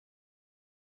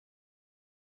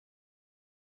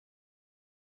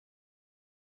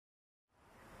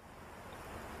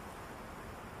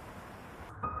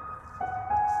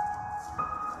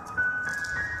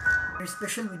very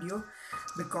special video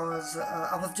because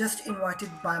I was just invited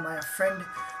by my friend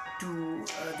to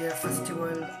their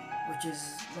festival, which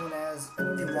is known as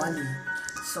Diwali.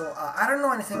 So I don't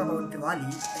know anything about Diwali,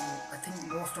 and I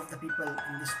think most of the people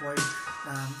in this world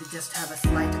they just have a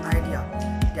slight idea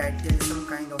that there is some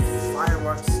kind of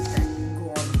fireworks that go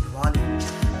on Diwali.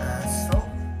 So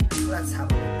let's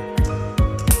have a look.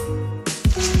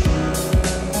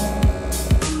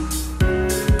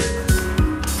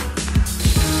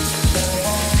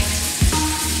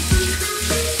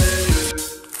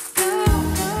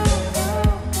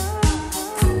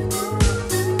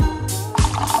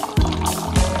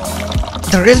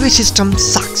 The railway system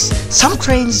sucks. Some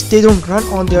trains, they don't run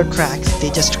on their tracks, they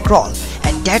just crawl.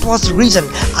 And that was the reason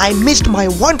I missed my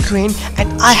one train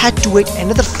and I had to wait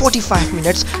another 45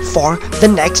 minutes for the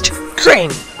next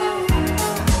train.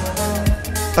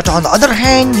 But on the other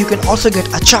hand, you can also get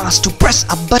a chance to press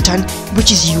a button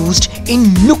which is used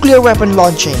in nuclear weapon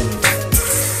launching.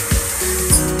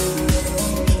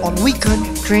 On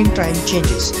weekend, train time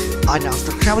changes. And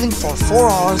after traveling for 4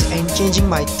 hours and changing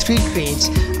my 3 trains,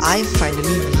 I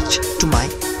finally reached to my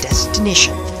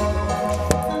destination.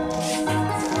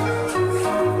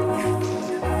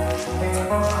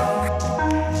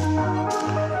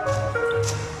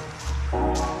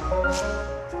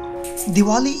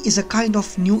 Diwali is a kind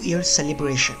of New Year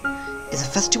celebration. It's a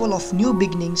festival of new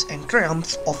beginnings and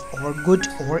triumphs of our good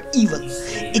over evil.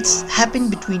 It's happened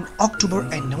between October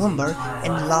and November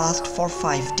and lasts for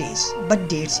 5 days, but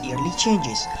dates yearly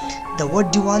changes. The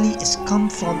word Diwali is come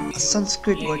from a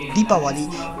Sanskrit word Deepavali,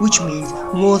 which means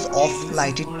rows of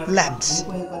lighted lamps.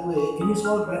 Guinness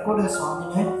World Record has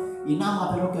Swaminarayan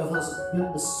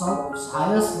built the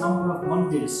highest number of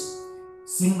mandirs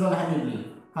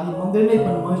single-handedly. खाली मंदिर नहीं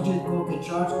पर मस्जिद को के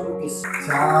church को के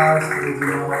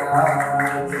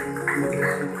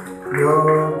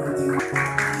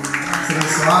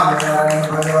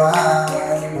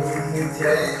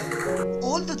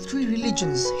All the 3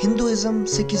 religions, Hinduism,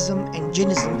 Sikhism and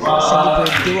Jainism,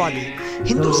 celebrate Diwali.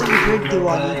 Hindus celebrate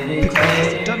Diwali because of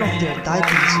the return of their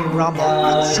deities Rama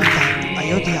and Sita to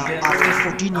Ayodhya after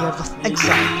 14 years of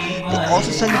exile. They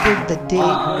also celebrate the day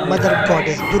Mother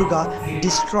Goddess Durga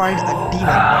destroyed a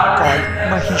demon called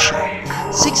Mahisha.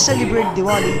 Sikhs celebrate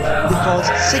Diwali because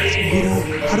Sikh Guru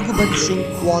Hargobind Singh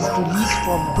was released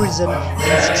from prison in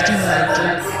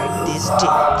 1619 this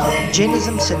day.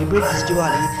 Jainism celebrates this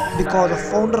Diwali because the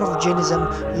founder of Jainism,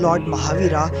 Lord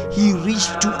Mahavira, he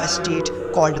reached to a state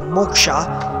called moksha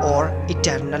or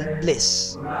eternal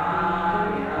bliss.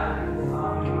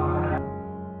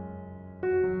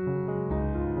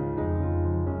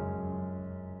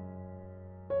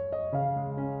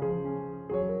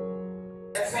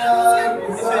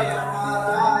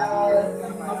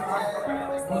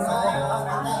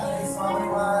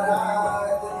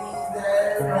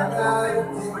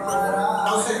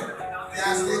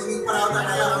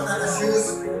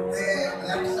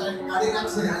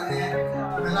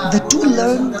 The 2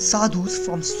 learned sadhus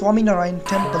from Swaminarayan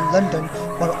temple London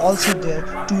were also there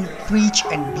to preach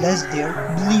and bless their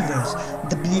believers.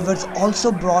 The believers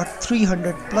also brought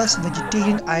 300 plus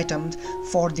vegetarian items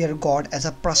for their god as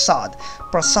a prasad.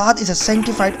 Prasad is a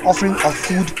sanctified offering of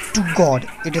food to God.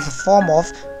 It is a form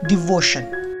of devotion.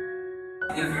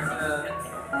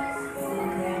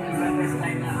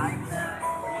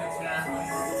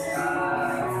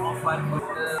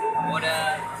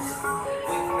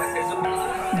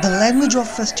 The language of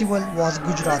festival was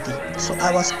Gujarati, so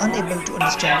I was unable to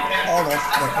understand all of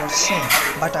what was said,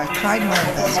 but I tried my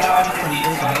best to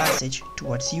convey the message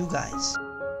towards you guys.